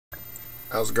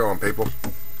How's it going, people?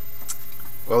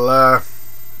 Well,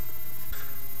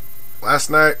 last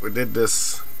night we did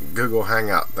this Google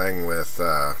Hangout thing with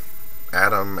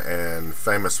Adam and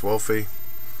Famous Wolfie,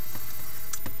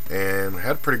 and we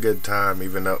had a pretty good time,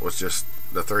 even though it was just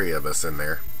the three of us in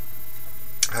there.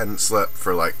 I hadn't slept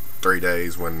for like 3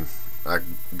 days when I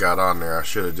got on there. I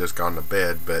should have just gone to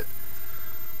bed, but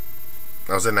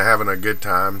I was in there having a good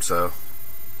time, so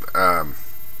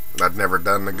I'd never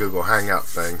done the Google Hangout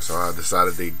thing, so I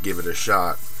decided to give it a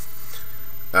shot.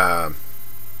 A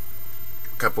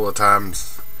couple of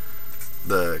times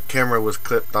the camera was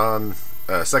clipped on,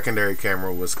 secondary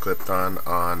camera was clipped on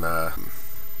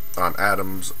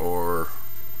Adam's or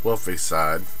Wolfie's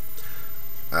side.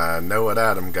 I know what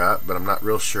Adam got, but I'm not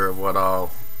real sure of what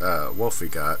all Wolfie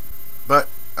got. But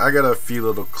I got a few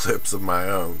little clips of my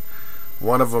own.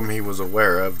 One of them he was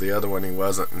aware of, the other one he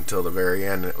wasn't until the very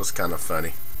end, and it was kind of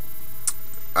funny.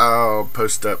 I'll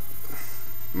post up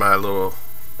my little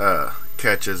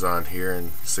catches on here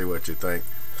and see what you think.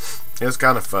 It was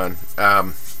kind of fun.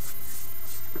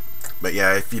 But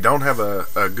yeah, if you don't have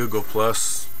a Google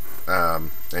Plus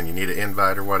and you need an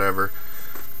invite or whatever,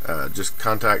 just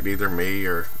contact either me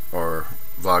or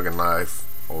Vlogging Life,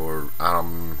 or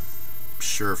I'm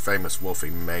sure Famous Wolfie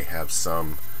may have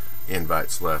some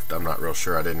invites left. I'm not real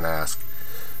sure, I didn't ask,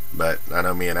 but I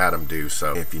know me and Adam do.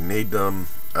 So if you need them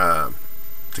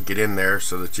to get in there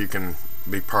so that you can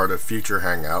be part of future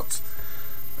hangouts,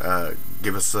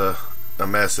 give us a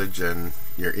message and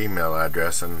your email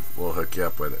address and we'll hook you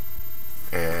up with it.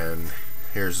 And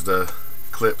here's the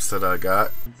clips that I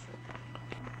got.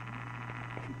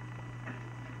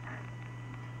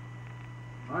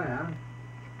 Oh yeah.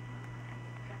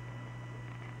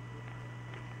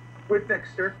 We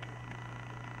fixed her.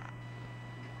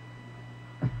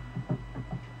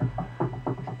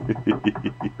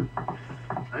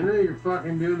 I know you're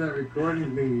fucking doing that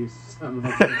recording thing, you son of a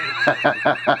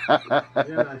bitch.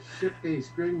 Yeah, that shit-face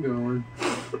screen going.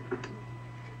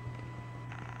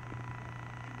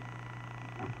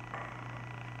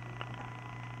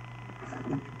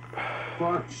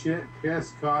 Fuck, shit,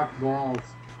 piss, cock, balls.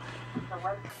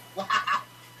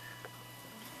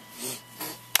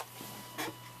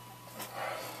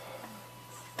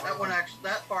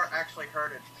 That part actually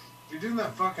hurted. You're doing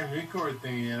that fucking record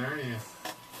thing again, aren't you?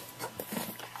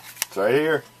 It's right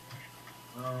here.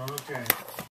 Oh, okay.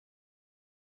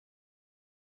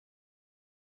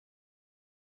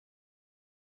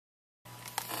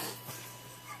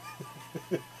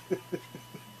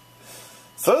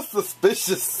 So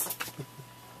suspicious.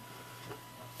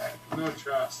 No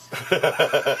trust.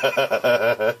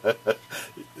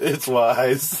 It's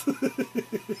wise.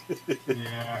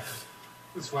 Yeah.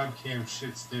 This webcam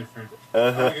shit's different.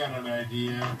 Uh-huh. I got an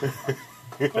idea.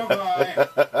 Bye-bye.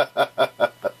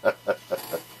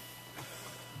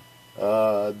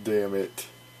 Damn it.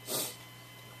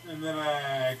 And then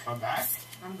I come back,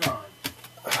 I'm gone.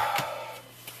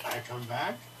 I come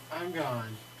back, I'm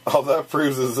gone. All that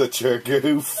proves is that you're a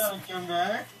goof. I come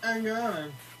back, I'm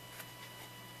gone.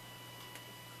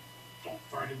 Don't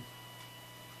fart him.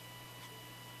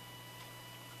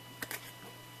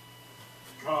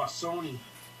 Oh, Sony.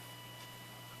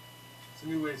 It's a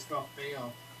new way to spell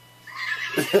fail.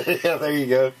 Yeah, there you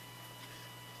go.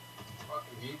 I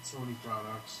fucking hate Sony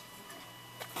products.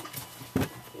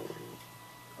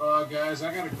 Guys,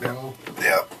 I gotta go.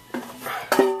 Yep.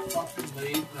 Fucking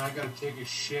late, and I gotta take a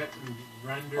shit and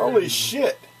render. Holy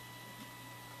shit.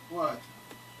 What?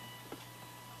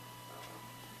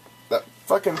 That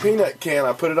fucking peanut can,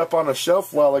 I put it up on a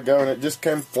shelf a while ago and it just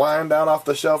came flying down off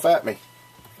the shelf at me.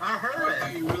 I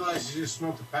heard it. You realize you just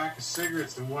smoked a pack of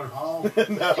cigarettes in one haul?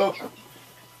 No.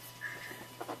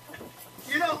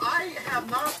 You know, I have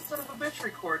not son of a bitch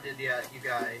recorded yet, you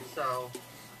guys, so...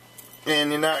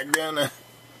 And you're not gonna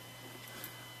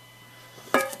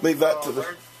leave that to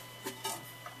the...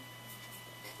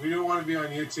 We don't want to be on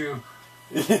YouTube.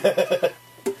 Yeah.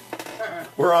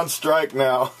 We're on strike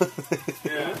now.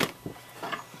 Yeah.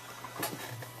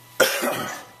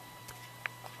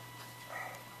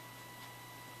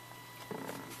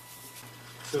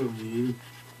 So mean.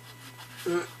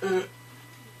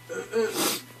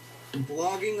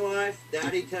 Vlogging Life,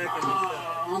 Daddy Tech,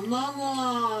 and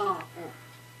Mama.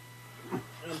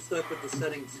 I'm stuck with the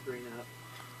settings screen up.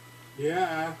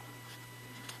 Yeah.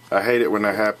 I hate it when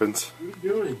that happens. What are you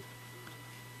doing?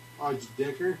 Oh, you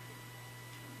dicker.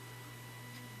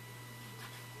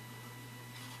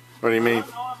 What do you mean?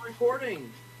 No, I'm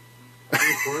recording. Are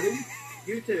you recording?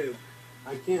 YouTube.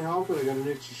 I can't help it. I got an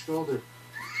itchy shoulder.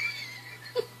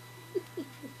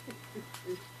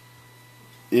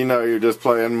 You know you're just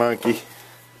playing monkey.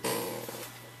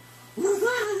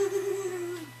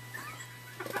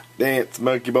 Dance,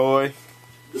 monkey boy.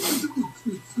 You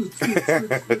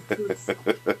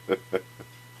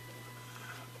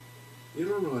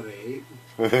don't know what I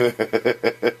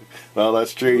ate. Well,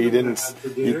 that's true. You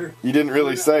didn't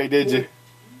really say, did you?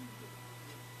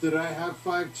 Did I have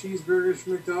 5 cheeseburgers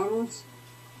from McDonald's?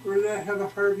 Or did I have a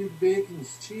Harvey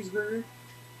Bacon's cheeseburger?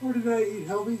 Or did I eat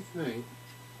healthy tonight?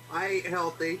 I ate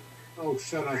healthy. Oh,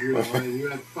 shut up, you're lying. You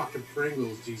had fucking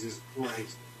Pringles, Jesus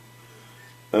Christ.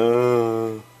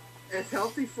 It's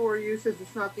healthy for you since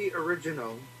it's not the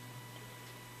original.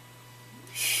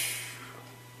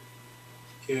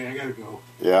 Okay, I gotta go.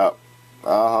 Yeah.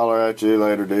 I'll holler at you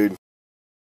later, dude.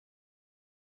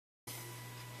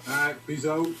 Alright, peace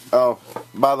out. Oh,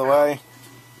 by the way.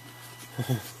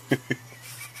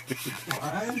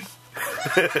 What?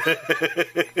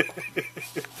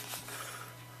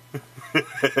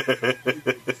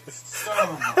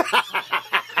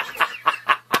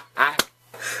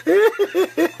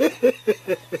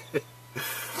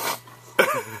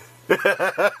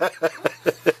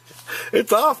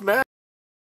 It's off now.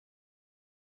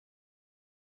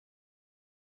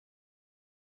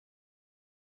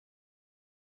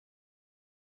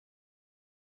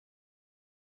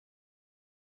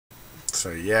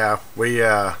 So yeah, we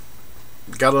got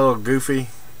a little goofy,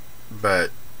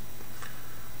 but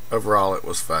overall it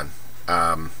was fun.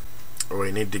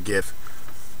 We need to get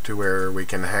to where we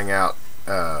can hang out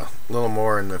a little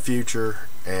more in the future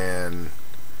and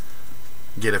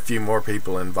get a few more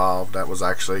people involved. That was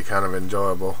actually kind of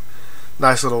enjoyable.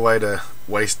 Nice little way to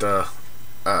waste a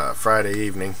Friday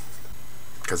evening,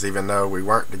 because even though we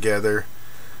weren't together,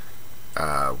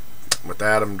 with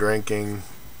Adam drinking,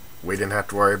 we didn't have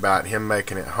to worry about him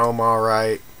making it home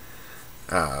alright.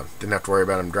 Didn't have to worry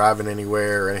about him driving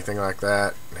anywhere or anything like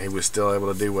that. He was still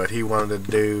able to do what he wanted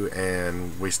to do,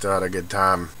 and we still had a good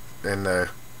time in the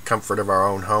comfort of our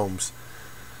own homes.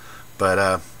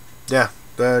 But yeah,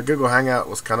 the Google Hangout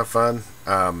was kind of fun.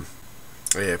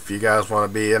 If you guys want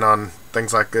to be in on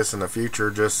things like this in the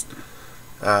future, just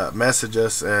message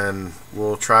us and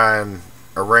we'll try and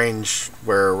arrange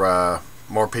where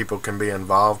more people can be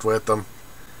involved with them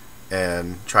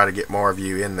and try to get more of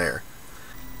you in there.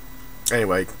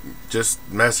 Anyway, just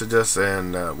message us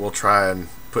and we'll try and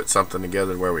put something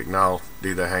together where we can all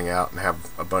do the hangout and have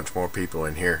a bunch more people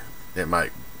in here. It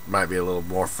might be a little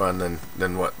more fun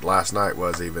than what last night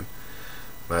was even.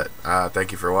 But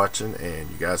thank you for watching, and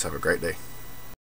you guys have a great day.